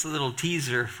A little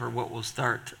teaser for what will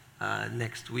start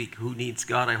next week. Who Needs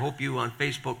God? I hope you on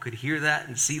Facebook could hear that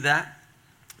and see that.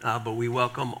 But we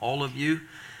welcome all of you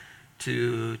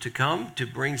to come to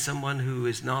bring someone who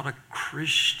is not a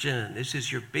Christian. This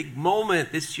is your big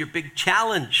moment. This is your big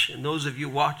challenge. And those of you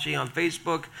watching on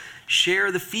Facebook,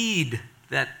 share the feed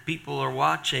that people are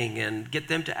watching and get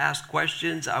them to ask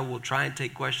questions. I will try and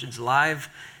take questions live.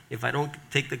 If I don't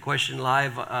take the question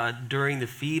live during the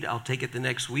feed, I'll take it the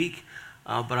next week.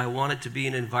 But I want it to be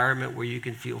an environment where you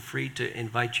can feel free to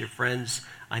invite your friends.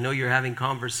 I know you're having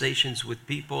conversations with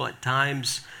people at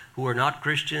times who are not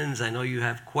Christians. I know you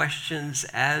have questions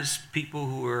as people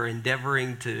who are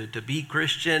endeavoring to be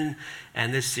Christian.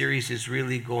 And this series is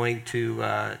really going to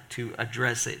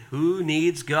address it. Who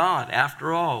needs God?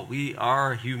 After all, we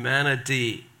are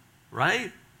humanity,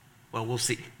 right? Well, we'll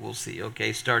see. We'll see.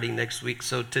 Okay, starting next week.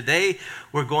 So today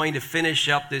we're going to finish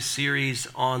up this series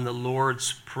on the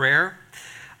Lord's Prayer.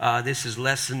 This is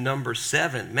lesson number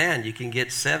 7. Man, you can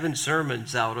get 7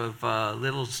 sermons out of a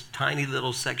tiny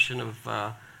little section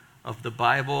of the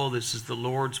Bible. This is the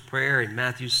Lord's Prayer in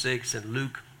Matthew 6 and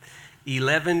Luke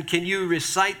 11. Can you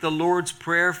recite the Lord's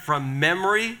Prayer from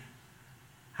memory?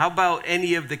 How about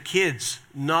any of the kids?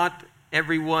 Not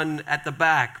everyone at the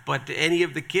back, but any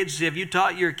of the kids. Have you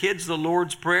taught your kids the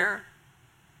Lord's Prayer?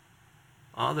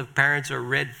 Oh, the parents are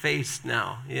red-faced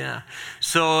now, yeah.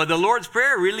 So the Lord's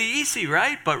Prayer, really easy,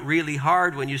 right? But really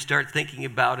hard when you start thinking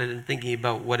about it and thinking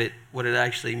about what it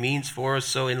actually means for us.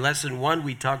 So in lesson 1,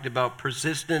 we talked about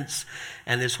persistence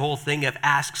and this whole thing of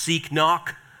ask, seek,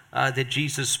 knock that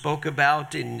Jesus spoke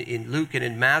about in Luke and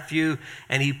in Matthew.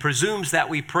 And he presumes that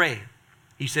we pray.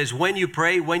 He says, when you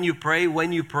pray, when you pray,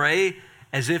 when you pray,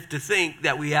 as if to think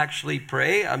that we actually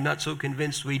pray. I'm not so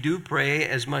convinced we do pray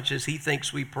as much as he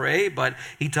thinks we pray, but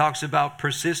he talks about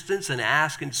persistence and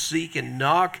ask and seek and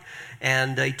knock,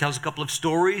 and he tells a couple of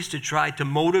stories to try to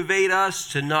motivate us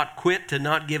to not quit, to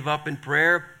not give up in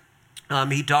prayer.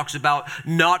 He talks about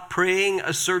not praying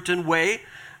a certain way.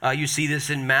 You see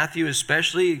this in Matthew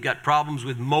especially. You've got problems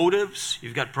with motives.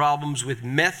 You've got problems with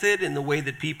method in the way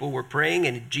that people were praying,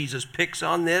 and Jesus picks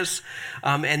on this.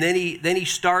 And then he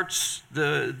starts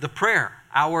the prayer.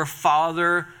 Our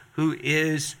Father who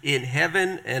is in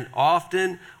heaven. And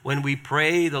often when we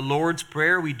pray the Lord's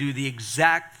Prayer, we do the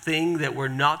exact thing that we're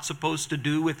not supposed to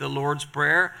do with the Lord's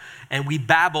Prayer. And we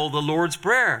babble the Lord's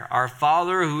Prayer. Our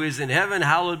Father who is in heaven,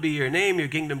 hallowed be your name. Your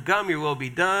kingdom come, your will be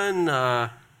done.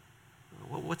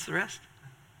 What's the rest?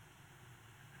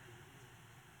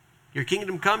 Your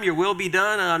kingdom come, your will be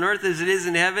done on earth as it is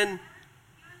in heaven.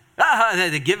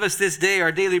 Give us this day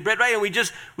our daily bread, right? And we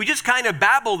just kind of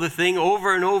babble the thing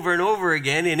over and over and over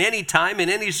again in any time, in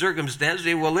any circumstance.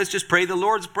 Well, let's just pray the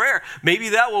Lord's Prayer. Maybe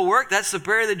that will work. That's the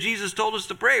prayer that Jesus told us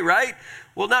to pray, right?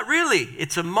 Well, not really.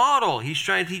 It's a model. He's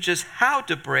trying to teach us how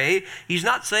to pray. He's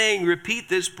not saying repeat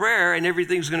this prayer and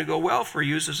everything's going to go well for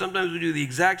you. So sometimes we do the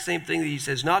exact same thing that he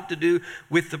says not to do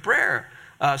with the prayer.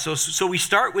 So we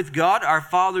start with God, our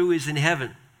Father who is in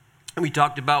heaven. And we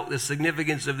talked about the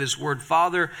significance of this word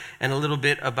Father and a little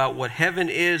bit about what heaven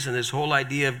is and this whole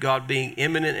idea of God being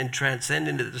immanent and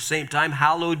transcendent at the same time.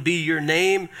 Hallowed be your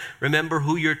name. Remember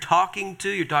who you're talking to.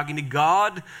 You're talking to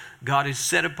God. God is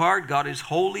set apart. God is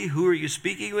holy. Who are you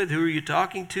speaking with? Who are you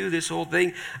talking to? This whole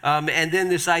thing. And then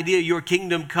this idea, your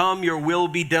kingdom come, your will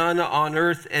be done on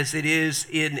earth as it is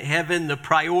in heaven. The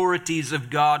priorities of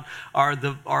God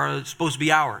are supposed to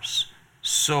be ours.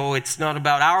 So it's not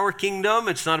about our kingdom,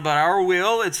 it's not about our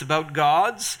will, it's about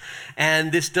God's.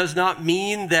 And this does not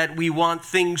mean that we want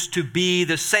things to be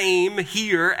the same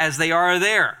here as they are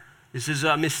there. This is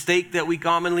a mistake that we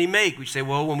commonly make. We say,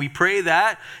 well, when we pray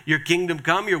that, your kingdom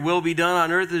come, your will be done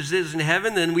on earth as it is in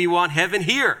heaven, then we want heaven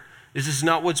here. This is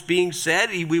not what's being said.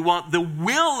 We want the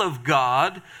will of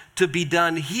God to be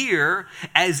done here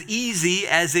as easy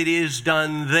as it is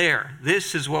done there.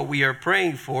 This is what we are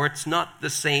praying for. It's not the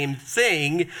same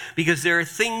thing because there are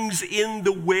things in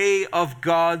the way of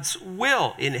God's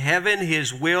will. In heaven,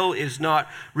 his will is not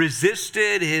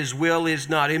resisted. His will is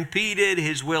not impeded.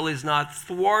 His will is not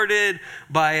thwarted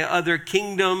by other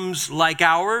kingdoms like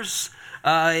ours.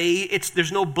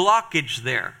 There's no blockage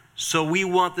there. So we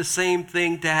want the same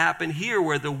thing to happen here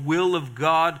where the will of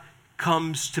God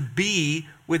comes to be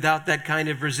without that kind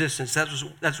of resistance.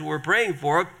 That's what we're praying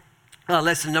for.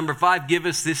 Lesson number 5, give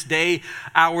us this day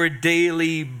our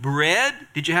daily bread.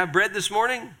 Did you have bread this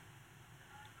morning?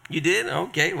 You did?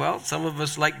 Okay, well, some of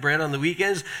us like bread on the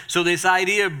weekends. So this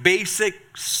idea of basic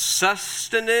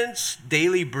sustenance,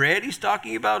 daily bread he's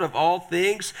talking about of all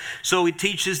things. So he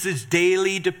teaches this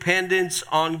daily dependence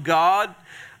on God.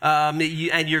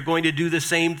 And you're going to do the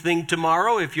same thing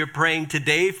tomorrow. If you're praying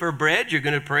today for bread, you're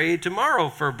going to pray tomorrow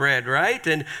for bread, right?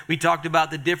 And we talked about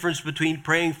the difference between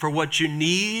praying for what you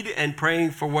need and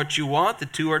praying for what you want. The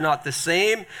two are not the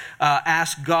same.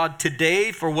 Ask God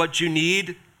today for what you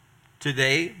need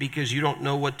today, because you don't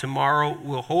know what tomorrow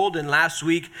will hold. And last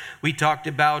week we talked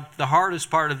about the hardest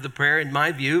part of the prayer, in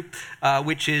my view,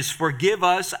 which is forgive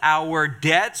us our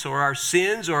debts or our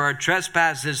sins or our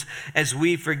trespasses as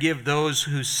we forgive those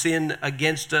who sin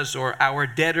against us, or our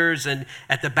debtors. And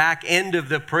at the back end of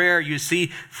the prayer, you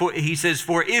see, he says,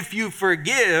 for if you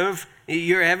forgive,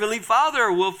 your heavenly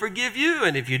Father will forgive you.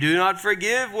 And if you do not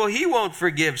forgive, well, he won't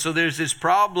forgive. So there's this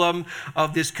problem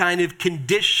of this kind of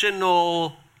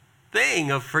conditional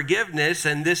thing of forgiveness,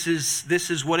 and this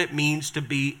is what it means to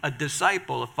be a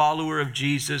disciple. A follower of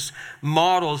Jesus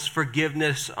models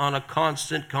forgiveness on a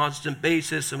constant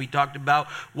basis. And we talked about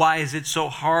why is it so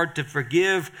hard to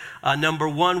forgive. Number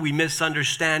one, we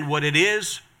misunderstand what it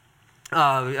is.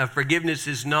 Forgiveness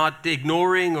is not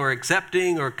ignoring or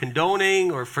accepting or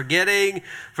condoning or forgetting.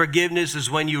 Forgiveness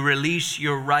is when you release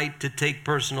your right to take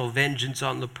personal vengeance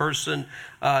on the person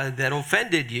that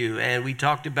offended you. And we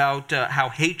talked about how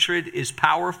hatred is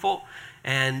powerful.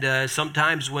 And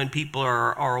sometimes when people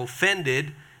are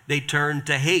offended, they turn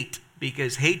to hate,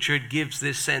 because hatred gives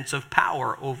this sense of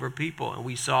power over people. And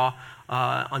we saw,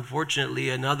 unfortunately,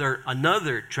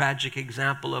 another tragic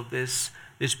example of this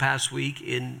past week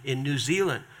in New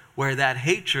Zealand, where that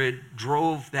hatred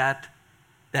drove that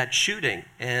shooting.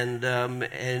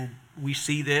 And we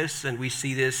see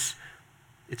this,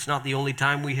 it's not the only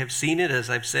time we have seen it. As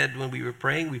I've said when we were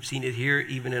praying, we've seen it here,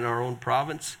 even in our own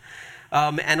province.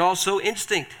 And also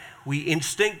instinct. We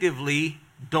instinctively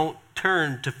don't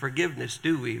turn to forgiveness,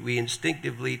 do we? We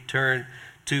instinctively turn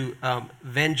to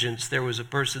vengeance. There was a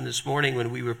person this morning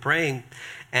when we were praying,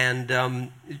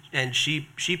 and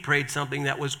she prayed something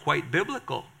that was quite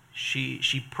biblical.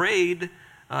 She prayed,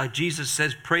 Jesus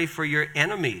says, pray for your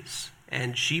enemies.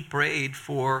 And she prayed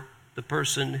for the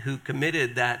person who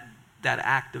committed that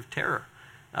act of terror.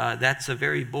 That's a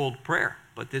very bold prayer,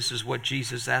 but this is what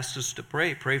Jesus asked us to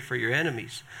pray for your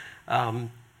enemies. In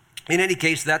any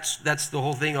case, that's the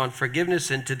whole thing on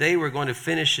forgiveness. And today we're going to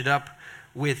finish it up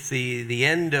with the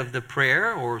end of the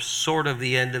prayer, or sort of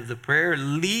the end of the prayer.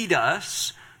 Lead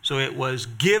us. So it was,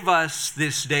 give us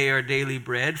this day our daily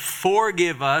bread,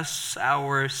 forgive us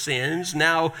our sins.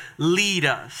 Now lead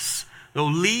us. So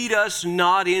lead us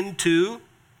not into,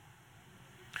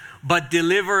 but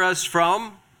deliver us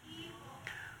from,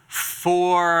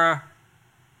 for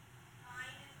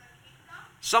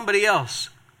somebody else.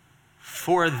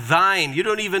 For thine. You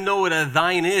don't even know what a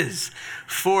thine is.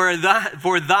 For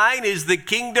thine is the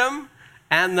kingdom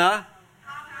and the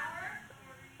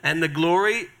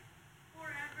glory.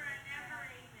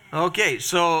 Okay,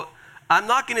 so I'm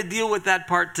not going to deal with that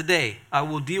part today. I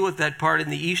will deal with that part in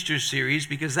the Easter series,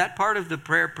 because that part of the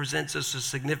prayer presents us a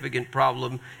significant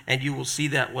problem, and you will see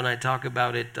that when I talk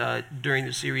about it during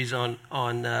the series on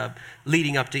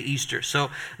leading up to Easter. So,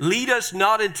 lead us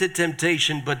not into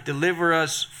temptation, but deliver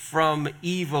us from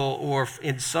evil, or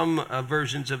in some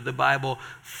versions of the Bible,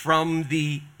 from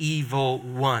the evil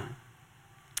one.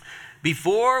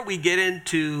 Before we get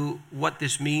into what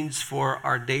this means for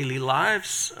our daily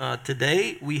lives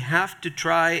today, we have to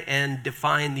try and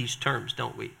define these terms,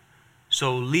 don't we?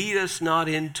 So lead us not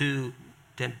into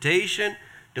temptation,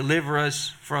 deliver us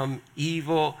from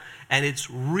evil. And it's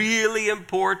really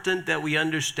important that we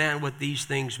understand what these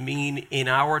things mean in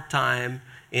our time,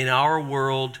 in our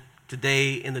world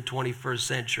today in the 21st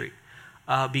century.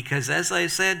 Because as I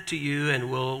said to you,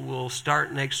 and we'll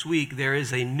start next week, there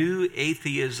is a new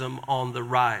atheism on the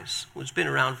rise. It's been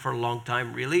around for a long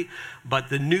time, really. But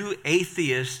the new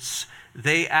atheists,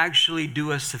 they actually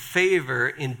do us a favor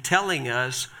in telling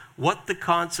us what the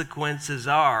consequences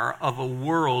are of a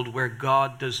world where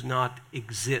God does not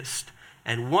exist.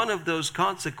 And one of those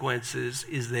consequences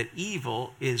is that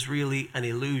evil is really an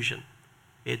illusion.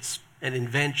 It's an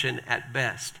invention at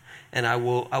best. And I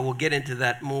will get into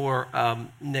that more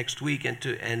next week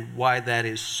and why that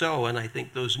is so. And I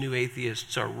think those new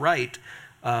atheists are right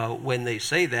when they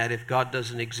say that if God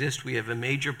doesn't exist, we have a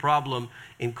major problem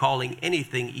in calling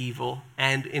anything evil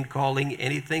and in calling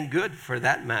anything good, for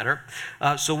that matter.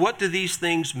 So what do these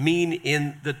things mean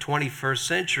in the 21st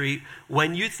century?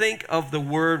 When you think of the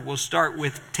word, we'll start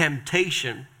with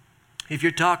temptation. If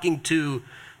you're talking to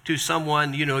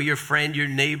someone, your friend, your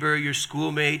neighbor, your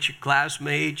schoolmate, your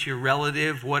classmate, your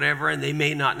relative, whatever, and they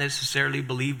may not necessarily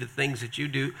believe the things that you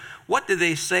do, what do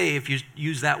they say if you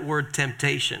use that word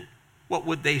temptation? What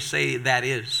would they say that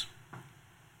is?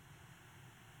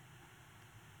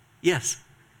 Yes.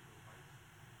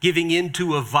 Giving in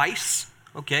to a vice.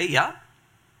 Okay, yeah.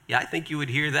 Yeah, I think you would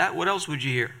hear that. What else would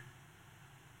you hear?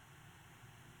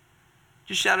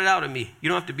 Just shout it out at me. You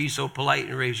don't have to be so polite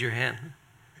and raise your hand.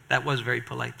 That was very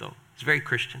polite, though. It's very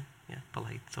Christian. Yeah,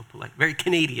 polite, so polite. Very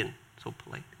Canadian, so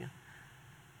polite. Yeah.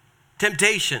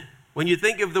 Temptation. When you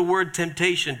think of the word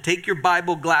temptation, take your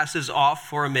Bible glasses off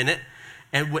for a minute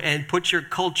and put your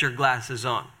culture glasses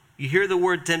on. You hear the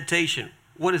word temptation.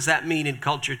 What does that mean in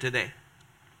culture today?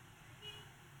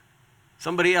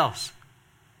 Somebody else.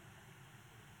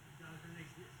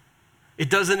 It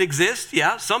doesn't exist?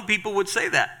 Yeah, some people would say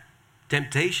that.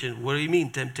 Temptation. What do you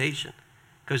mean, temptation?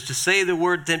 Because to say the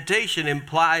word temptation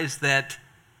implies that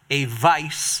a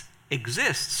vice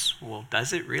exists. Well,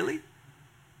 does it really?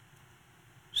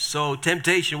 So,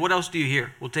 temptation. What else do you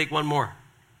hear? We'll take one more.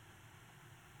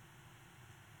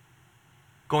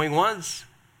 Going once?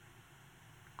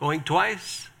 Going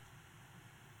twice?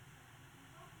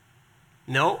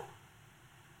 No?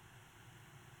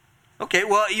 Okay,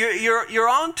 well, you're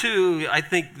on to, I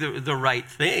think, the right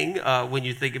thing when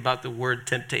you think about the word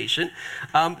temptation.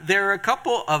 There are a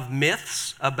couple of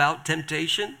myths about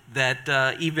temptation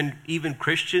that even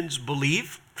Christians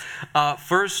believe.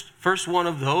 First one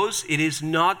of those, it is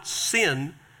not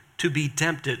sin to be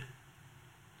tempted.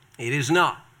 It is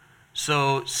not.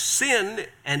 So sin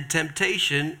and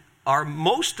temptation are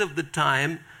most of the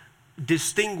time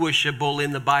distinguishable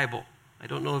in the Bible. I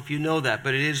don't know if you know that,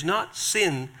 but it is not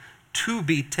sin to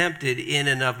be tempted in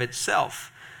and of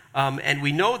itself. And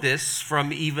we know this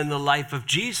from even the life of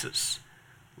Jesus,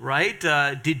 right?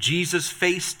 Did Jesus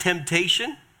face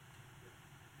temptation?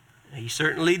 He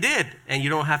certainly did. And you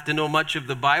don't have to know much of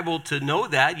the Bible to know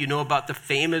that. You know about the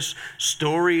famous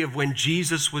story of when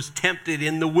Jesus was tempted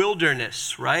in the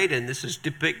wilderness, right? And this is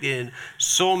depicted in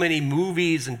so many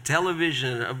movies and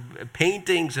television,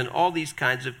 paintings and all these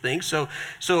kinds of things. So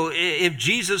if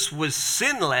Jesus was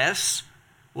sinless,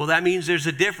 well, that means there's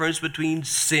a difference between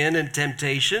sin and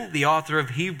temptation. The author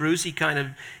of Hebrews, he kind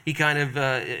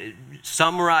of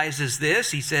summarizes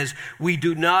this. He says, "We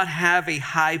do not have a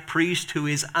high priest who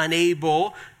is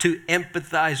unable to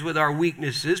empathize with our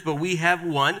weaknesses, but we have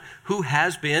one who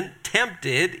has been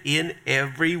tempted in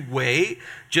every way,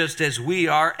 just as we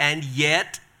are, and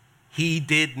yet he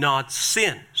did not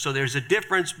sin." So there's a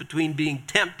difference between being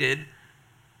tempted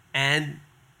and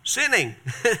sinning.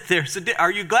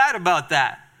 Are you glad about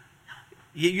that?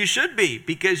 You should be,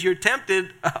 because you're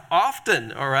tempted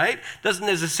often, all right? Doesn't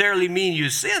necessarily mean you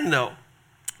sin, though.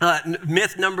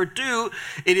 Myth number 2,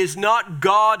 it is not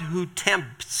God who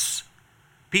tempts.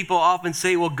 People often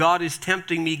say, well, God is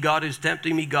tempting me, God is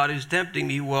tempting me, God is tempting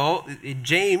me. Well,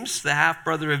 James, the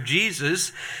half-brother of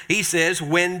Jesus, he says,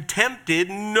 when tempted,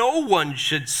 no one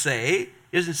should say.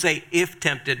 He doesn't say if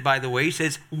tempted, by the way. He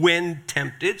says when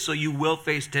tempted, so you will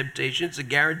face temptation. It's a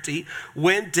guarantee.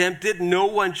 When tempted, no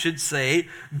one should say,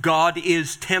 God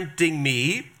is tempting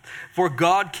me, for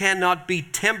God cannot be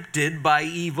tempted by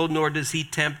evil, nor does he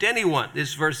tempt anyone.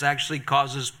 This verse actually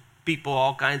causes people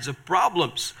all kinds of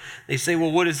problems. They say,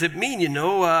 well, what does it mean?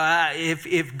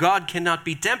 If God cannot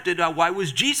be tempted, why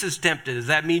was Jesus tempted? Does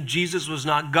that mean Jesus was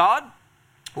not God?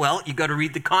 Well, you got to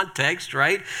read the context,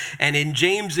 right? And in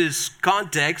James's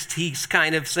context, he's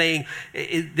kind of saying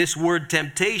this word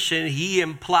temptation, he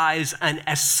implies an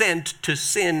assent to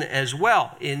sin as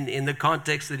well in the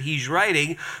context that he's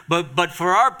writing. But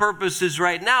for our purposes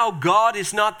right now, God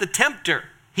is not the tempter.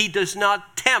 He does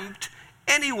not tempt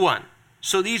anyone.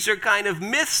 So these are kind of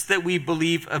myths that we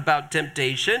believe about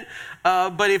temptation.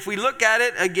 But if we look at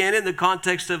it again in the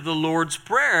context of the Lord's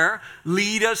Prayer,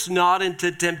 lead us not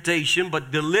into temptation, but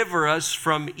deliver us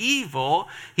from evil,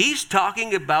 he's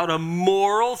talking about a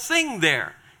moral thing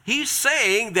there. He's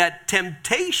saying that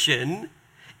temptation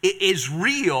is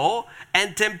real,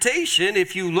 and temptation,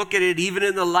 if you look at it even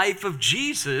in the life of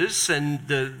Jesus and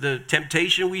the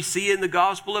temptation we see in the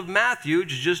Gospel of Matthew,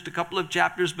 just a couple of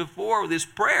chapters before this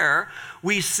prayer,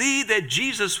 we see that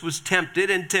Jesus was tempted,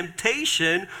 and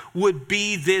temptation would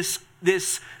be this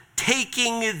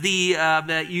taking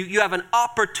you have an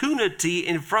opportunity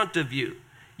in front of you.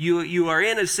 You are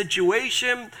in a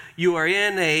situation, you are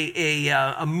in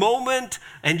a moment,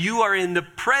 and you are in the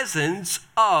presence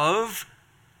of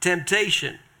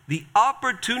temptation. The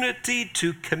opportunity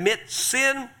to commit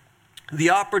sin,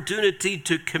 the opportunity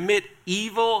to commit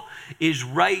evil is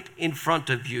right in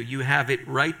front of you. You have it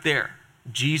right there.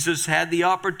 Jesus had the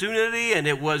opportunity, and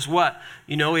it was what?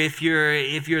 If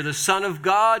you're the Son of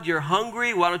God, you're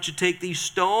hungry, why don't you take these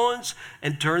stones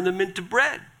and turn them into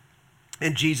bread?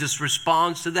 And Jesus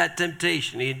responds to that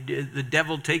temptation. The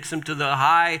devil takes him to the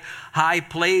high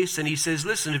place, and he says,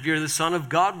 listen, if you're the Son of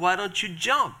God, why don't you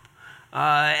jump?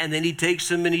 And then he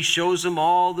takes him and he shows him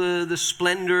all the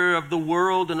splendor of the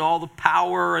world and all the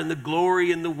power and the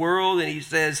glory in the world. And he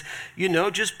says,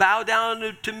 just bow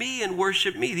down to me and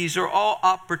worship me. These are all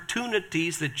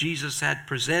opportunities that Jesus had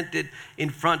presented in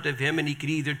front of him, and he could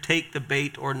either take the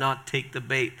bait or not take the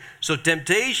bait. So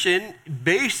temptation,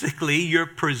 basically, you're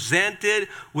presented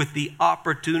with the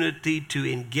opportunity to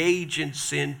engage in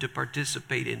sin, to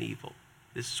participate in evil.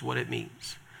 This is what it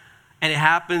means. And it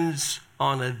happens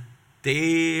on a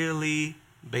daily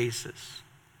basis.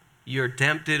 You're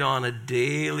tempted on a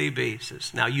daily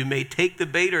basis. Now, you may take the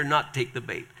bait or not take the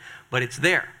bait, but it's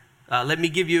there. Let me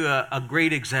give you a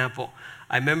great example.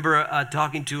 I remember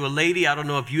talking to a lady. I don't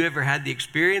know if you ever had the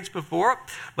experience before,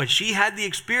 but she had the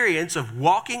experience of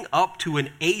walking up to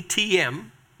an ATM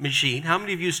machine. How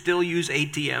many of you still use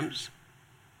ATMs?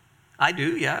 I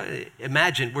do, yeah.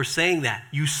 Imagine, we're saying that.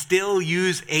 You still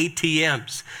use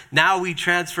ATMs. Now we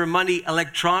transfer money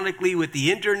electronically with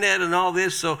the internet and all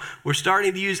this, so we're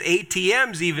starting to use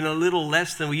ATMs even a little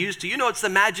less than we used to. It's the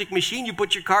magic machine. You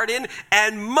put your card in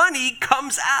and money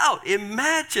comes out.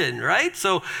 Imagine, right?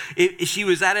 So if she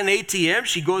was at an ATM,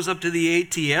 she goes up to the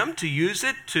ATM to use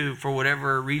it for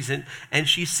whatever reason, and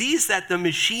she sees that the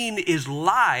machine is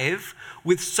live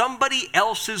with somebody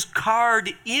else's card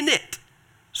in it.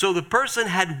 So the person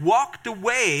had walked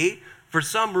away for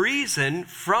some reason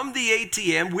from the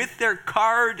ATM with their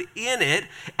card in it,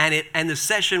 and the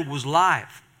session was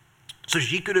live. So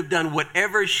she could have done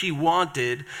whatever she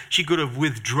wanted. She could have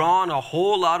withdrawn a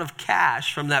whole lot of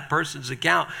cash from that person's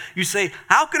account. You say,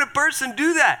 how can a person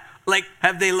do that? Like,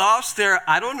 have they lost their,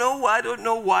 I don't know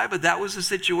why, but that was the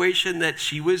situation that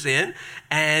she was in.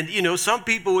 And, some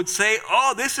people would say,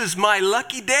 oh, this is my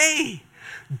lucky day.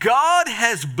 God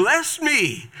has blessed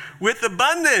me with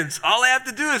abundance. All I have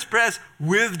to do is press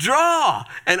withdraw,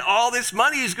 and all this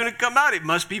money is going to come out. It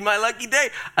must be my lucky day.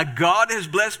 God has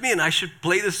blessed me, and I should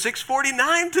play the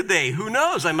 649 today. Who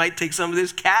knows? I might take some of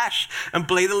this cash and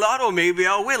play the lotto. Maybe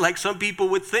I'll win. Like some people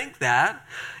would think that.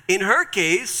 In her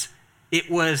case,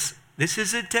 this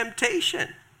is a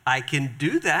temptation. I can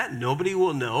do that. Nobody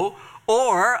will know.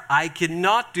 Or I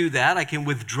cannot do that. I can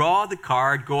withdraw the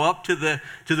card, go up to the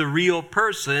real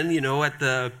person, at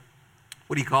the,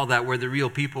 what do you call that, where the real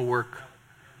people work?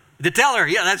 The teller.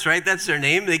 Yeah, that's right. That's their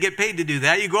name. They get paid to do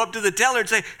that. You go up to the teller and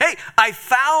say, hey, I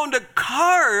found a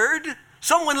card.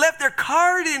 Someone left their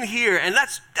card in here. And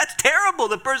that's terrible.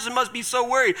 The person must be so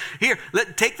worried. Here,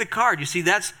 take the card. You see,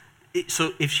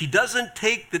 so if she doesn't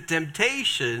take the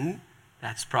temptation,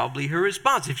 that's probably her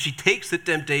response. If she takes the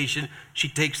temptation, she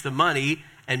takes the money,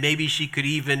 and maybe she could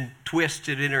even twist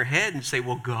it in her head and say,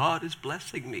 well, God is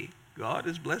blessing me. God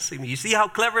is blessing me. You see how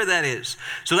clever that is?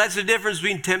 So that's the difference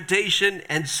between temptation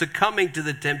and succumbing to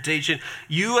the temptation.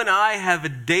 You and I have a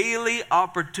daily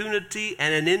opportunity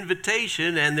and an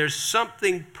invitation, and there's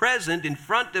something present in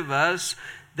front of us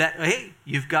that, hey,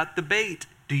 you've got the bait.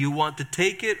 Do you want to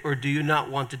take it or do you not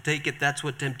want to take it? That's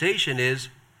what temptation is.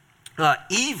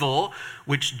 Evil,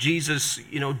 which Jesus,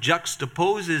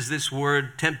 juxtaposes this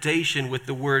word temptation with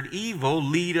the word evil,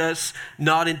 lead us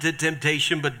not into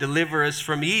temptation, but deliver us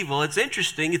from evil. It's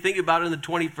interesting. You think about it in the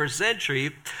 21st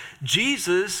century,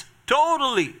 Jesus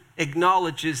totally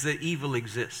acknowledges that evil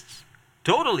exists.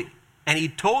 Totally. And he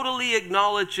totally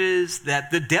acknowledges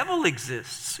that the devil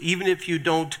exists, even if you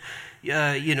don't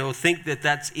think that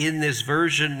that's in this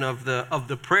version of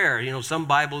the prayer. Some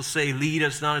Bibles say, lead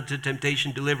us not into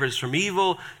temptation, deliver us from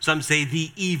evil. Some say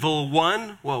the evil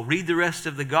one. Well, read the rest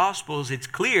of the Gospels. It's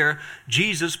clear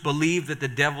Jesus believed that the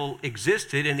devil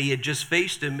existed, and he had just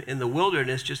faced him in the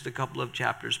wilderness just a couple of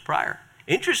chapters prior.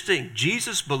 Interesting.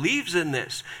 Jesus believes in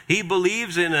this. He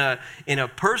believes in a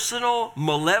personal,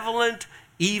 malevolent,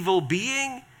 evil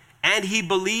being. And he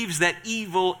believes that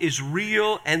evil is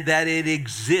real and that it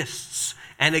exists.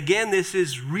 And again, this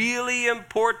is really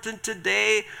important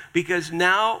today because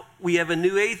now we have a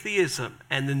new atheism.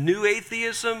 And the new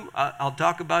atheism, I'll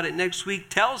talk about it next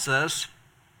week, tells us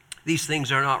these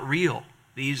things are not real.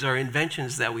 These are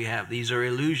inventions that we have. These are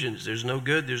illusions. There's no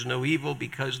good, there's no evil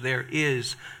because there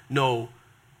is no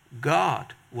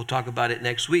God. We'll talk about it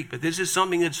next week. But this is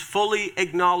something that's fully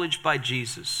acknowledged by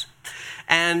Jesus.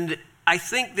 And I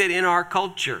think that in our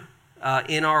culture,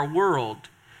 in our world,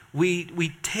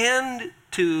 we tend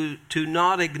to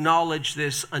not acknowledge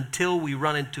this until we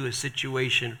run into a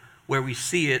situation where we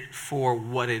see it for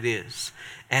what it is.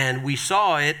 And we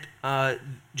saw it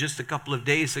just a couple of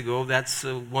days ago. That's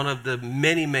one of the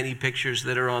many, many pictures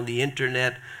that are on the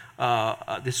internet.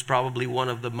 This is probably one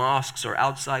of the mosques or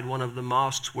outside one of the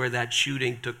mosques where that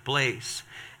shooting took place.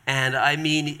 And I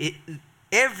mean,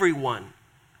 everyone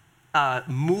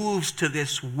moves to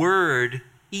this word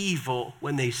evil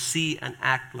when they see an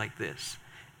act like this.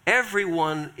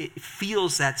 Everyone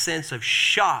feels that sense of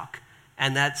shock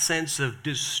and that sense of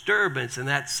disturbance and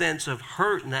that sense of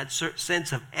hurt and that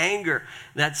sense of anger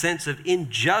and that sense of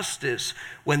injustice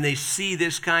when they see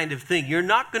this kind of thing. You're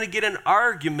not going to get an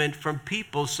argument from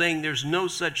people saying there's no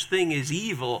such thing as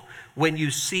evil when you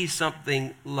see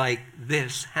something like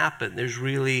this happen. There's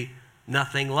really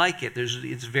nothing like it.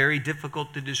 It's very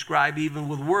difficult to describe even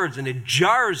with words, and it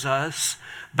jars us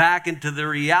back into the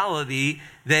reality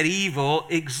that evil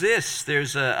exists.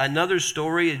 There's another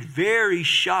story, a very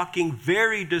shocking,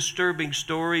 very disturbing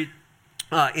story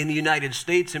in the United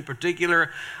States in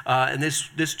particular, and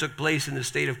this took place in the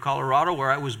state of Colorado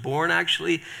where I was born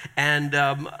actually, and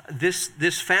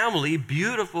this family,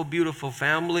 beautiful, beautiful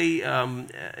family,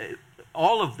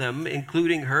 all of them,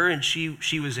 including her, and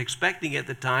she was expecting at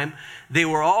the time, they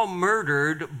were all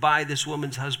murdered by this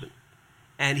woman's husband.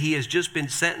 And he has just been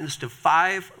sentenced to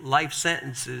 5 life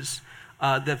sentences.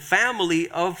 The family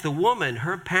of the woman,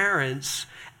 her parents,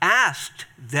 asked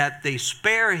that they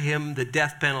spare him the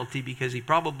death penalty because he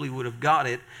probably would have got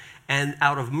it. And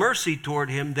out of mercy toward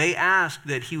him, they asked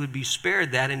that he would be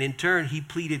spared that. And in turn, he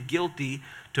pleaded guilty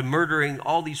to murdering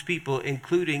all these people,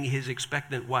 including his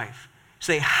expectant wife.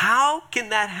 Say, how can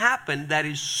that happen? That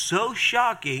is so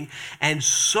shocking and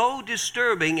so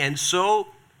disturbing and so,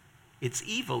 it's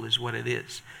evil is what it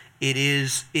is. It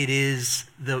is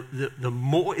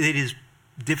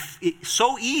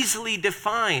so easily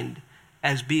defined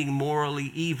as being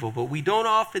morally evil. But we don't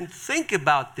often think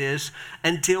about this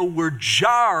until we're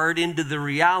jarred into the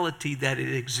reality that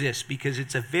it exists, because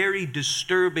it's a very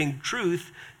disturbing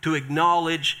truth to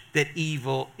acknowledge that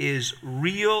evil is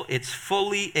real. It's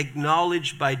fully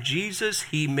acknowledged by Jesus.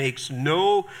 He makes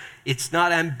it's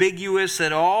not ambiguous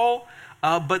at all.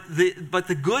 But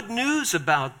the good news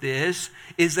about this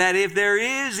is that if there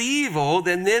is evil,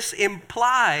 then this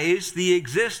implies the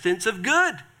existence of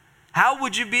good. How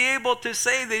would you be able to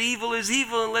say that evil is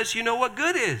evil unless you know what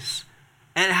good is?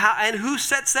 And who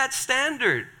sets that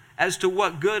standard as to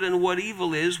what good and what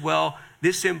evil is? Well,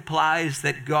 this implies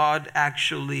that God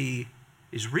actually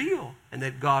is real and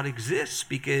that God exists,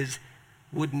 because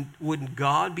wouldn't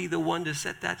God be the one to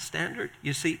set that standard?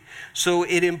 You see, so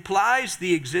it implies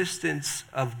the existence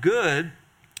of good,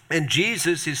 and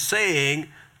Jesus is saying,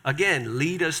 again,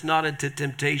 lead us not into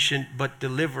temptation, but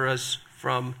deliver us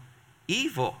from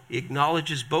evil. He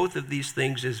acknowledges both of these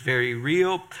things as very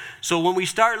real. So when we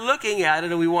start looking at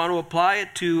it and we want to apply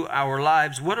it to our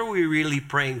lives, what are we really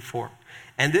praying for?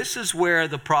 And this is where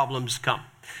the problems come.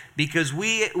 Because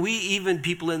we even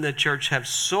people in the church have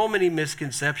so many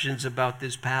misconceptions about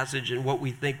this passage and what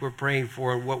we think we're praying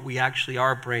for and what we actually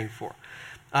are praying for.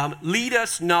 Lead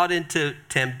us not into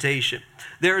temptation.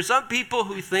 There are some people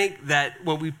who think that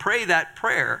when we pray that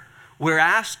prayer, we're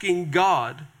asking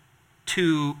God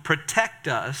to protect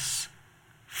us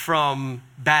from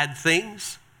bad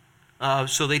things.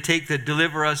 So they take the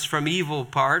deliver us from evil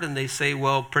part and they say,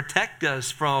 well, protect us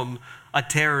from a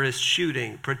terrorist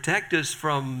shooting, protect us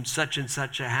from such and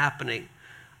such a happening.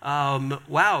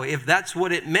 Wow, if that's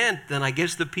what it meant, then I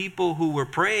guess the people who were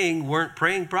praying weren't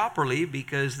praying properly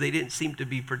because they didn't seem to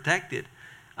be protected.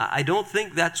 I don't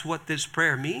think that's what this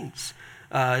prayer means.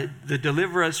 The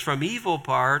deliver us from evil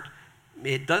part,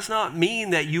 it does not mean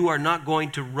that you are not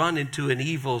going to run into an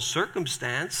evil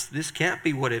circumstance. This can't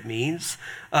be what it means.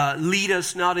 Lead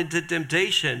us not into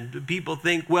temptation. People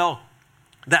think, well,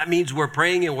 that means we're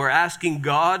praying and we're asking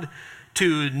God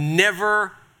to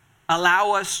never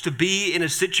allow us to be in a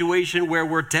situation where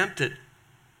we're tempted.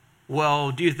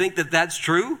 Well, do you think that that's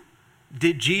true?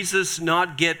 Did Jesus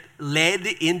not get led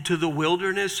into the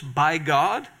wilderness by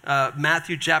God?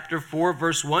 Matthew chapter 4,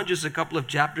 verse 1, just a couple of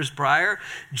chapters prior,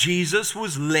 Jesus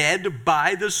was led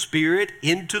by the Spirit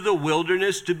into the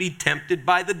wilderness to be tempted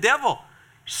by the devil.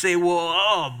 You say, well,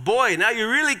 oh boy, now you're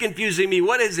really confusing me.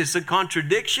 What is this, a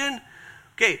contradiction?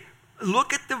 Okay,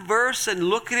 look at the verse and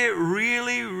look at it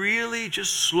really, really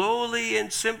just slowly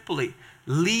and simply.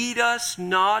 Lead us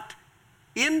not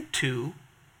into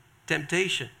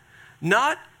temptation.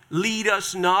 Not lead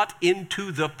us not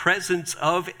into the presence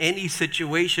of any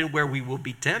situation where we will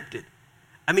be tempted.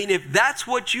 I mean, if that's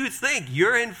what you think,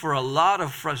 you're in for a lot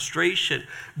of frustration.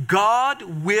 God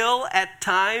will at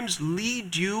times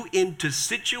lead you into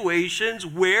situations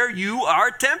where you are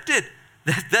tempted.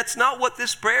 That's not what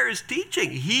this prayer is teaching.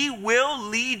 He will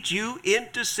lead you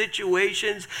into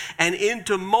situations and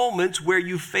into moments where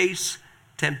you face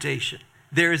temptation.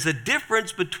 There is a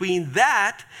difference between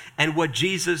that and what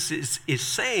Jesus is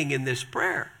saying in this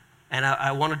prayer. And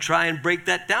I want to try and break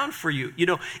that down for you. You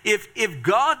know, if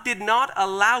God did not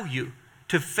allow you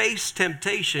to face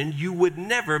temptation, you would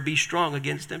never be strong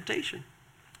against temptation.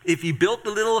 If you built a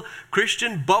little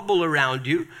Christian bubble around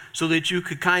you so that you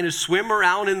could kind of swim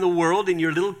around in the world in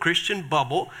your little Christian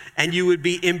bubble and you would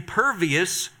be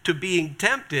impervious to being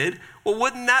tempted, well,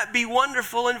 wouldn't that be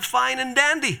wonderful and fine and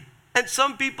dandy? And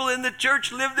some people in the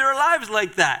church live their lives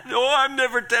like that. Oh, I'm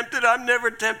never tempted, I'm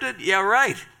never tempted. Yeah,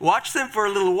 right. Watch them for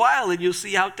a little while and you'll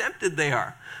see how tempted they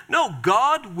are. No,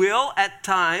 God will at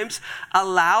times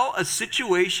allow a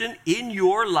situation in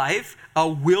your life, a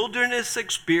wilderness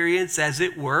experience as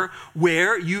it were,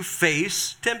 where you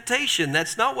face temptation.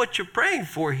 That's not what you're praying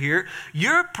for here.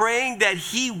 You're praying that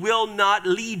he will not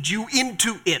lead you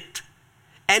into it.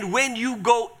 And when you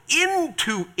go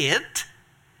into it,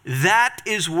 that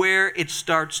is where it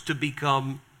starts to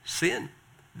become sin.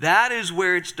 That is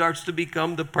where it starts to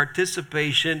become the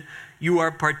participation. You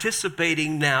are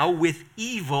participating now with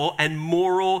evil and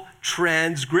moral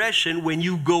transgression when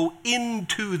you go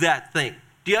into that thing.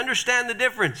 Do you understand the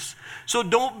difference? So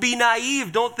don't be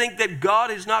naive. Don't think that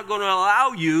God is not going to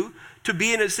allow you to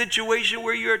be in a situation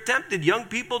where you're tempted. Young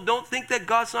people, don't think that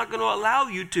God's not going to allow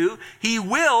you to. He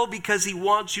will, because he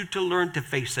wants you to learn to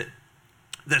face it.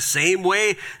 The same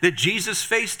way that Jesus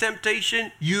faced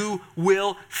temptation, you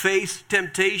will face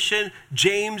temptation.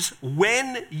 James,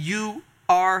 when you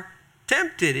are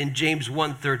tempted, in James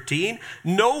 1:13,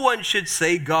 no one should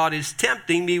say God is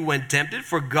tempting me when tempted,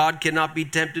 for God cannot be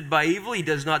tempted by evil. He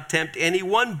does not tempt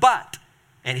anyone, but,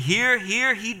 and here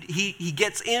he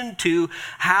gets into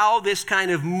how this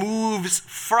kind of moves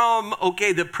from,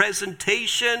 okay, the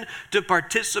presentation to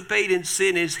participate in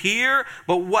sin is here,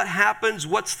 but what happens?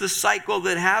 What's the cycle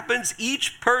that happens?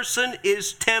 Each person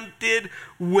is tempted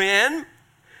when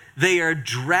they are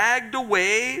dragged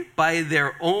away by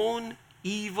their own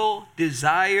evil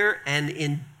desire and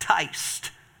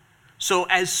enticed. So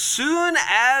as soon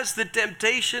as the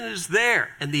temptation is there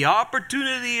and the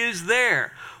opportunity is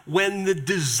there, when the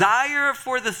desire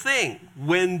for the thing,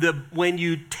 when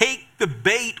you take the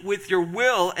bait with your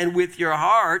will and with your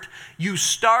heart, you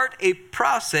start a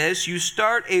process, you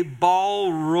start a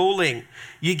ball rolling.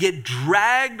 You get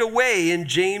dragged away, in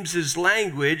James's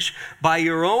language, by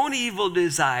your own evil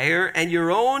desire and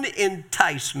your own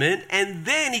enticement. And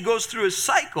then he goes through a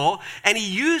cycle and he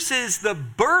uses the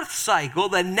birth cycle,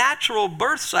 the natural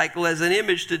birth cycle, as an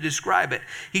image to describe it.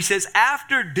 He says,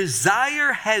 after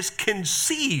desire has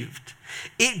conceived,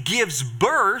 it gives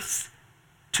birth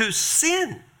to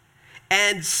sin.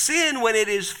 And sin, when it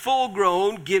is full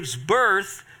grown, gives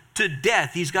birth to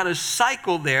death. He's got a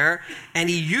cycle there, and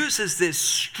he uses this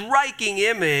striking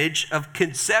image of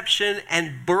conception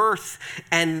and birth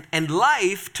and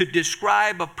life to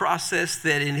describe a process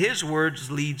that, in his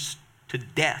words, leads to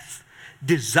death.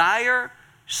 Desire,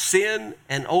 sin,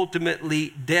 and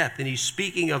ultimately death. And he's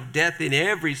speaking of death in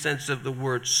every sense of the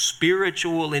word,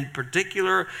 spiritual in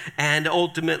particular, and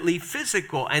ultimately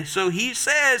physical. And so he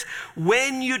says,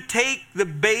 when you take the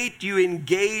bait, you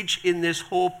engage in this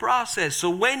whole process. So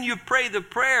when you pray the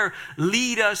prayer,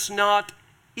 lead us not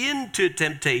into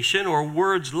temptation, or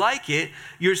words like it,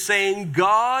 you're saying,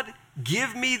 God,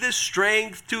 give me the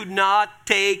strength to not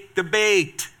take the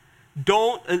bait.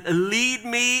 Don't lead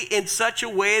me in such a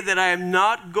way that I am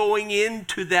not going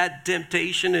into that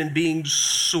temptation and being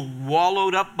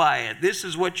swallowed up by it. This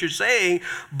is what you're saying.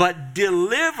 But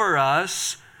deliver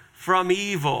us from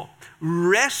evil.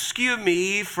 Rescue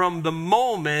me from the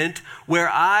moment where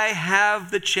I have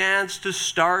the chance to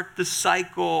start the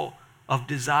cycle of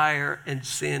desire and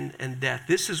sin and death.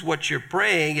 This is what you're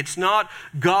praying. It's not,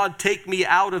 God, take me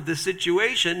out of the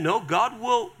situation. No, God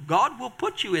will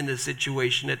put you in the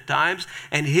situation at times,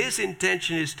 and his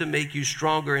intention is to make you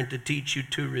stronger and to teach you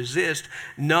to resist,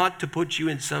 not to put you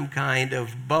in some kind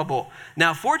of bubble.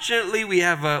 Now, fortunately, we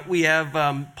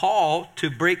have Paul to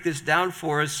break this down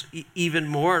for us even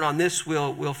more, and on this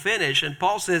we'll finish. And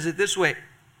Paul says it this way.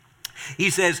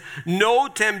 He says, no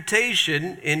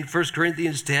temptation, in 1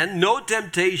 Corinthians 10, no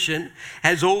temptation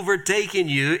has overtaken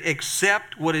you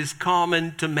except what is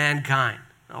common to mankind.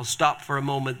 I'll stop for a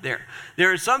moment there.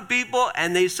 There are some people,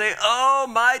 and they say, oh,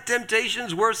 my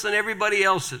temptation's worse than everybody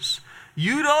else's.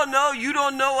 You don't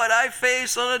know what I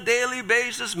face on a daily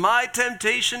basis. My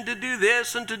temptation to do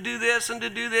this and to do this and to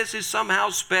do this is somehow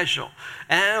special.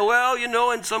 And well,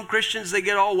 and some Christians, they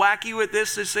get all wacky with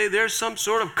this. They say there's some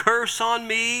sort of curse on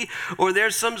me, or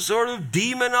there's some sort of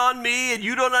demon on me, and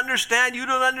you don't understand.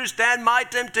 My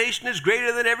temptation is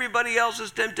greater than everybody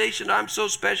else's temptation. I'm so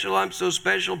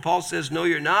special. Paul says, no,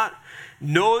 you're not.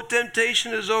 No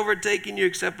temptation has overtaken you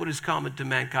except what is common to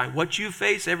mankind. What you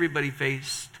face, everybody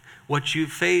faced. What you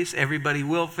face, everybody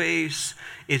will face.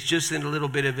 It's just in a little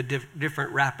bit of a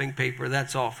different wrapping paper.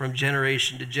 That's all, from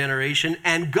generation to generation.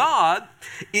 And God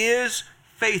is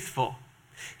faithful.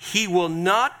 He will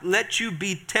not let you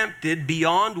be tempted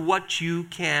beyond what you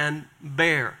can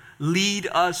bear. Lead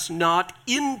us not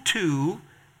into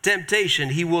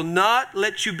temptation. He will not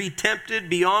let you be tempted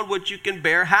beyond what you can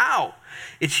bear. How?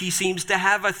 He seems to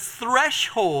have a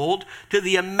threshold to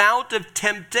the amount of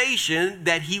temptation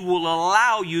that he will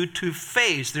allow you to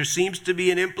face. There seems to be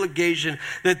an implication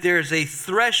that there's a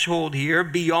threshold here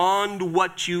beyond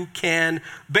what you can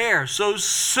bear. So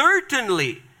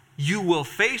certainly you will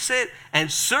face it,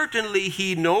 and certainly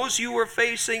he knows you are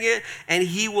facing it, and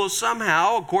he will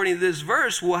somehow, according to this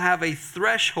verse, will have a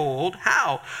threshold.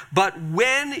 How? But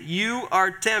when you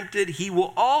are tempted, he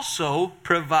will also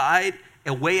provide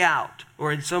a way out.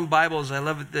 Or in some Bibles, I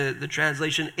love it, the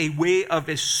translation, a way of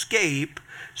escape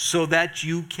so that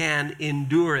you can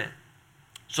endure it.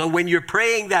 So when you're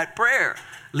praying that prayer,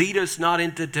 lead us not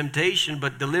into temptation,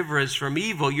 but deliver us from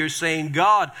evil, you're saying,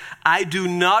 God, I do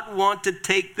not want to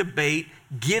take the bait.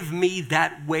 Give me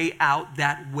that way out,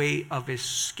 that way of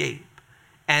escape.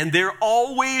 And there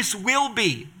always will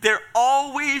be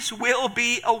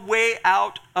a way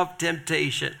out of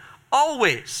temptation.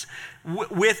 Always.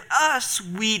 With us,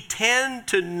 we tend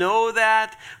to know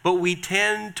that, but we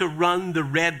tend to run the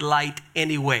red light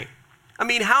anyway. I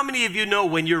mean, how many of you know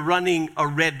when you're running a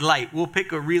red light? We'll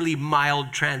pick a really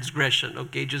mild transgression,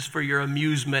 okay, just for your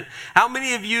amusement. How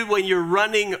many of you, when you're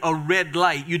running a red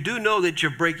light, you do know that you're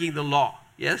breaking the law?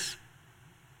 Yes?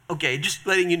 Okay, just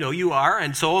letting you know you are,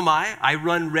 and so am I. I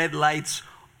run red lights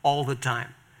all the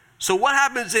time. So what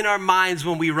happens in our minds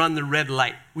when we run the red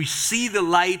light? We see the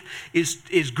light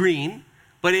is green,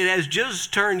 but it has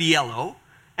just turned yellow,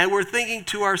 and we're thinking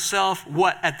to ourselves,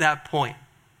 what at that point?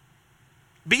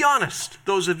 Be honest,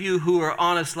 those of you who are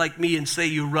honest like me and say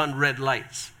you run red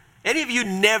lights. Any of you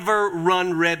never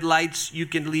run red lights, you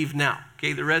can leave now.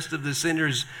 Okay, the rest of the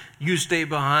sinners, you stay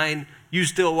behind. You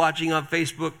still watching on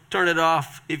Facebook, turn it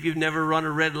off if you've never run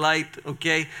a red light,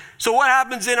 okay? So what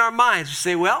happens in our minds? We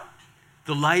say, well,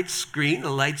 the light's green,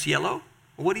 the light's yellow.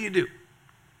 What do?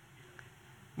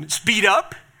 Speed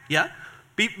up, yeah?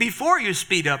 Before you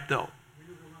speed up, though,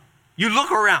 you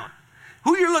look around.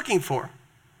 Who you're looking for?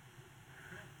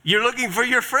 You're looking for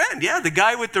your friend, yeah, the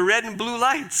guy with the red and blue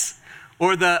lights.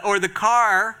 Or the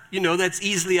car, that's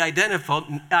easily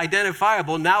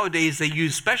identifiable. Nowadays, they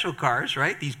use special cars,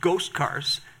 right? These ghost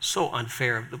cars. So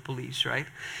unfair of the police, right?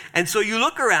 And so you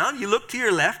look around, you look to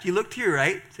your left, you look to your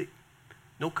right. Say,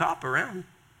 no cop around.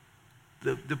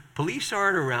 The police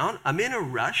aren't around. I'm in a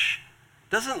rush.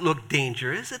 Doesn't look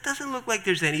dangerous. It doesn't look like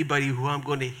there's anybody who I'm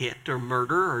going to hit or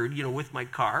murder or, with my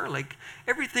car. Like,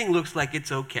 everything looks like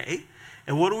it's okay.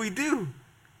 And what do?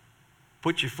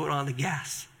 Put your foot on the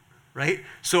gas, right?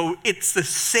 So it's the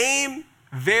same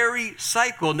very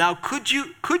cycle. Now, could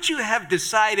you have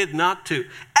decided not to?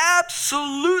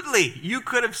 Absolutely. You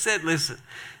could have said, listen,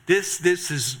 this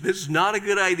is not a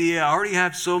good idea. I already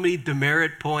have so many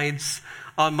demerit points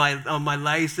on my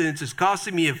license. It's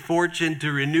costing me a fortune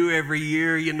to renew every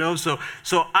year,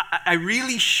 So I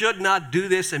really should not do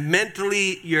this. And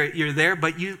mentally, you're there,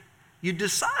 but you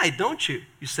decide, don't you?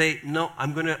 You say, no,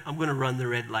 I'm gonna run the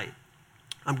red light.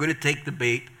 I'm gonna take the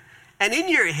bait. And in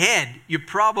your head, you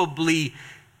probably,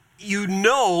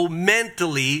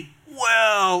 mentally,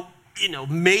 well,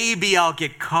 maybe I'll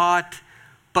get caught.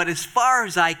 But as far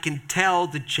as I can tell,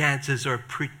 the chances are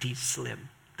pretty slim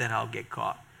that I'll get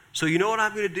caught. So you know what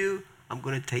I'm going to do? I'm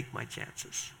going to take my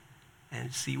chances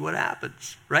and see what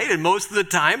happens, right? And most of the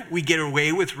time, we get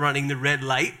away with running the red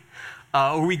light,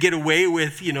 or we get away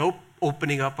with,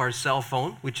 opening up our cell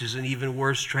phone, which is an even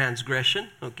worse transgression.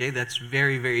 Okay, that's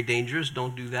very, very dangerous.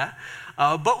 Don't do that.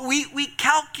 But we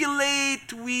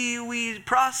calculate, we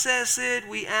process it,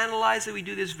 we analyze it. We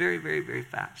do this very, very, very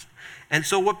fast. And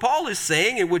so what Paul is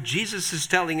saying and what Jesus is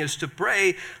telling us to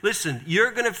pray, listen, you're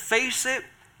going to face it.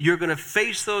 You're going to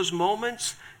face those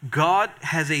moments. God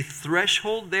has a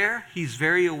threshold there. He's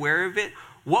very aware of it.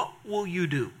 What will you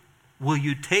do? Will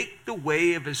you take the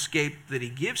way of escape that he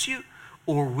gives you,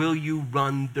 or will you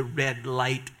run the red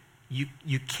light?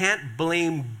 You can't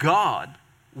blame God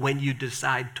when you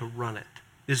decide to run it.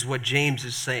 This is what James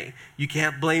is saying. You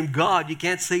can't blame God. You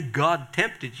can't say God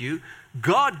tempted you.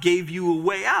 God gave you a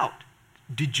way out.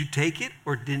 Did you take it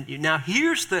or didn't you? Now,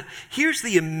 here's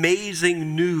the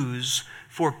amazing news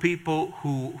for people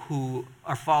who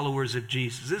are followers of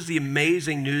Jesus. This is the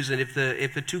amazing news, and if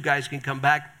the two guys can come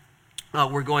back,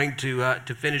 we're going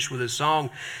to finish with a song,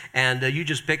 and you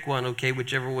just pick one, okay,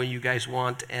 whichever one you guys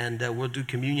want, and we'll do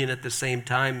communion at the same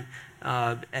time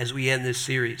as we end this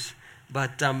series.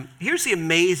 But here's the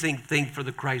amazing thing for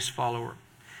the Christ follower.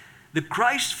 The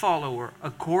Christ follower,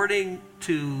 according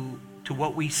to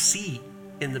what we see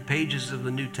in the pages of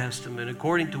the New Testament,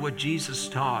 according to what Jesus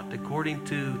taught, according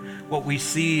to what we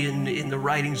see in the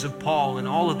writings of Paul and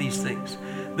all of these things,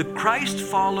 the Christ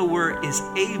follower is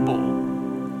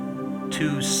able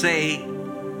to say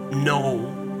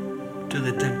no to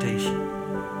the temptation.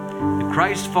 The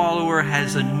Christ follower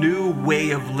has a new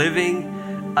way of living,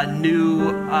 a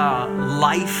new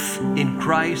life in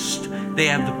Christ. They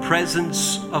have the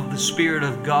presence of the Spirit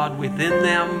of God within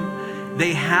them.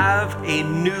 They have a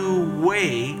new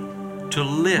way to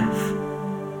live.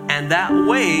 And that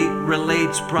way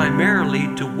relates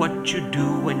primarily to what you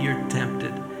do when you're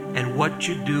tempted and what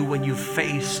you do when you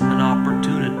face an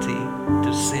opportunity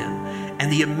to sin. And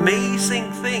the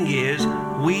amazing thing is,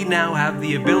 we now have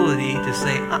the ability to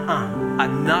say,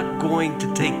 I'm not going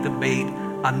to take the bait.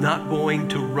 I'm not going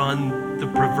to run the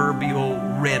proverbial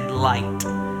red light.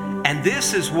 And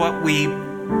this is what we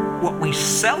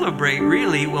celebrate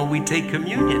really when we take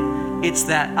communion. It's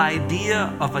that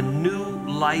idea of a new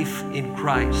life in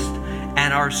Christ.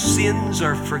 And our sins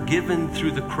are forgiven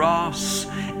through the cross,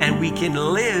 and we can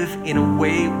live in a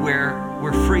way where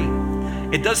we're free.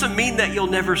 It doesn't mean that you'll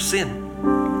never sin.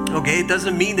 Okay, it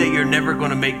doesn't mean that you're never going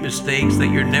to make mistakes, that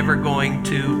you're never going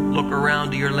to look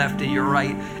around to your left and your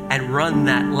right and run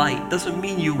that light. Doesn't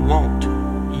mean you won't.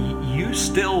 You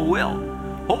still will.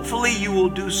 Hopefully you will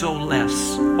do so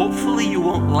less. Hopefully you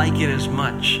won't like it as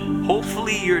much.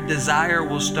 Hopefully your desire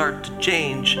will start to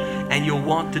change and you'll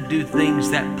want to do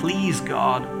things that please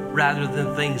God rather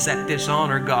than things that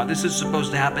dishonor God. This is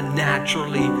supposed to happen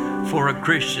naturally for a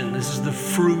Christian. This is the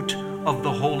fruit of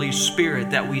the Holy Spirit,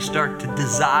 that we start to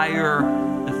desire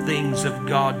the things of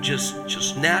God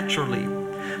just naturally.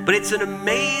 But it's an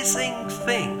amazing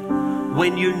thing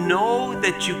when you know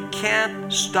that you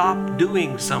can't stop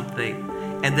doing something,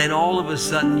 and then all of a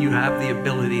sudden you have the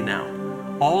ability now.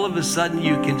 All of a sudden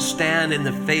you can stand in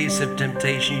the face of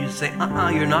temptation. You say,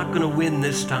 you're not going to win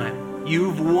this time.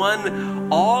 You've won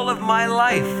all of my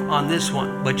life on this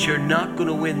one, but you're not going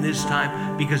to win this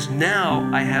time, because now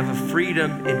I have a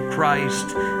freedom in Christ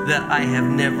that I have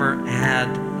never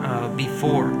had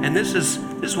before. And this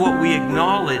is what we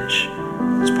acknowledge.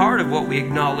 It's part of what we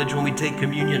acknowledge when we take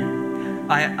communion.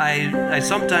 I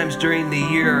sometimes during the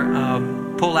year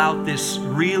pull out this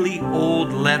really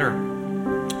old letter.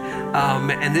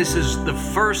 And this is the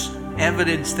first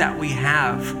evidence that we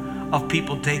have of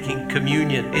people taking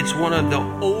communion. It's one of the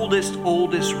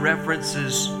oldest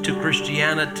references to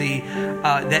Christianity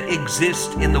that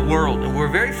exists in the world. And we're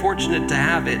very fortunate to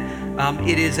have it.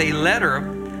 It is a letter,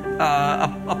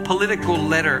 a political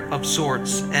letter of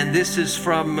sorts. And this is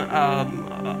from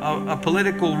a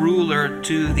political ruler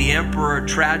to the Emperor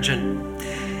Trajan.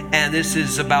 And this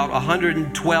is about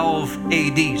 112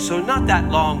 AD, so not that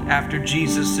long after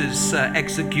Jesus'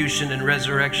 execution and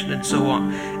resurrection and so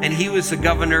on. And he was the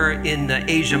governor in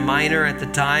Asia Minor at the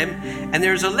time. And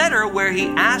there's a letter where he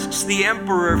asks the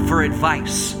emperor for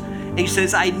advice. And he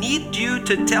says, I need you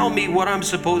to tell me what I'm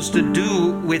supposed to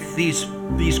do with these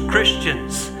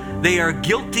Christians. They are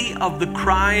guilty of the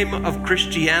crime of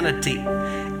Christianity.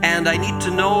 And I need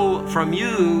to know from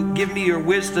you, give me your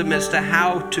wisdom as to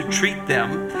how to treat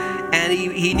them. And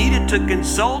he needed to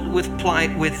consult with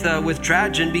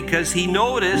Trajan, because he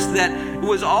noticed that it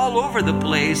was all over the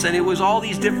place, and it was all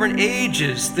these different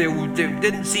ages. There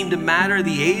didn't seem to matter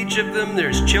the age of them.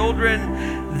 There's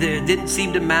children. There didn't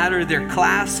seem to matter their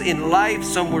class in life.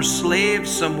 Some were slaves,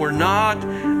 some were not.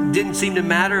 Didn't seem to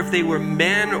matter if they were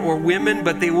men or women,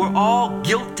 but they were all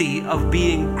guilty of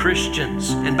being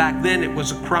Christians. And back then it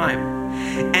was a crime.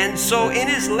 And so in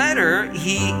his letter,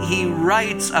 he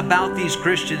writes about these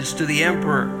Christians to the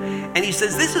emperor. And he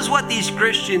says, this is what these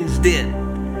Christians did.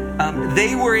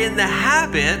 They were in the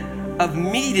habit of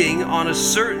meeting on a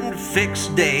certain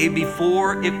fixed day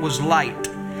before it was light.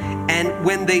 And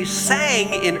when they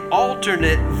sang in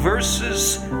alternate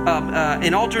verses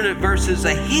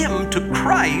a hymn to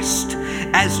Christ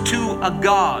as to a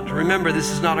God. Remember,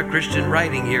 this is not a Christian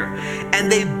writing here.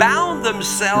 And they bound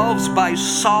themselves by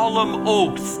solemn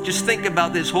oath. Just think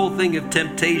about this whole thing of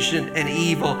temptation and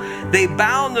evil. They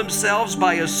bound themselves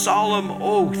by a solemn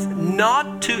oath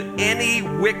not to any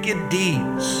wicked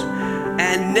deeds,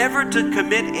 and never to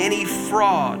commit any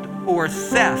fraud or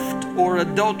theft or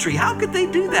adultery. How could they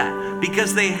do that?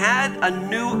 Because they had a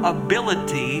new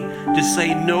ability to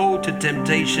say no to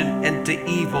temptation and to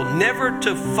evil, never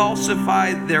to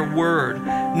falsify their word,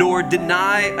 nor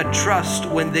deny a trust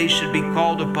when they should be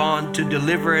called upon to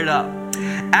deliver it up.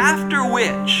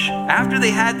 After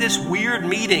they had this weird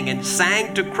meeting and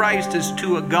sang to Christ as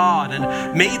to a God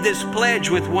and made this pledge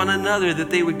with one another that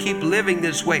they would keep living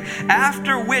this way,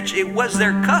 after which it was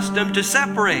their custom to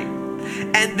separate.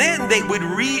 And then they would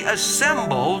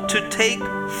reassemble to take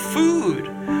food,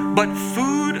 but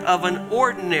food of an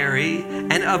ordinary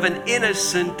and of an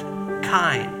innocent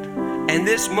kind. And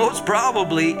this most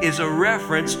probably is a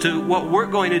reference to what we're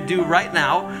going to do right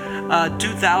now,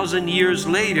 2,000 years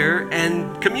later,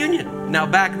 and communion. Now,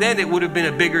 back then, it would have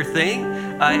been a bigger thing.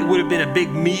 It would have been a big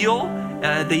meal.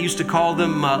 They used to call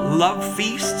them love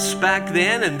feasts back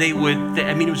then, and it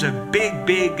was a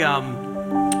big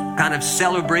kind of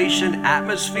celebration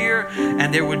atmosphere,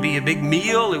 and there would be a big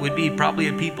meal. It would be probably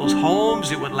at people's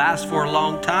homes. It would last for a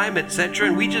long time, etc.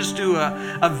 And we just do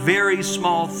a very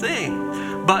small thing.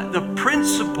 But the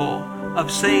principle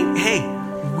of saying, hey,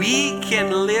 we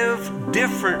can live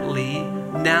differently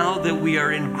now that we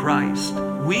are in Christ.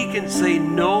 We can say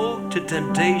no to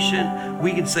temptation.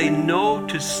 We can say no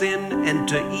to sin and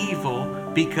to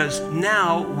evil because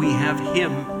now we have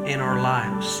Him in our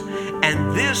lives.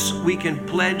 And this we can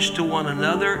pledge to one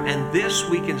another, and this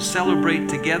we can celebrate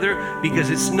together because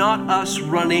it's not us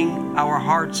running our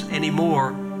hearts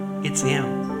anymore. It's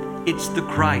Him. It's the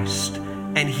Christ.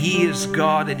 And He is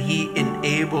God, and He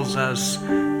enables us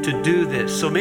to do this. So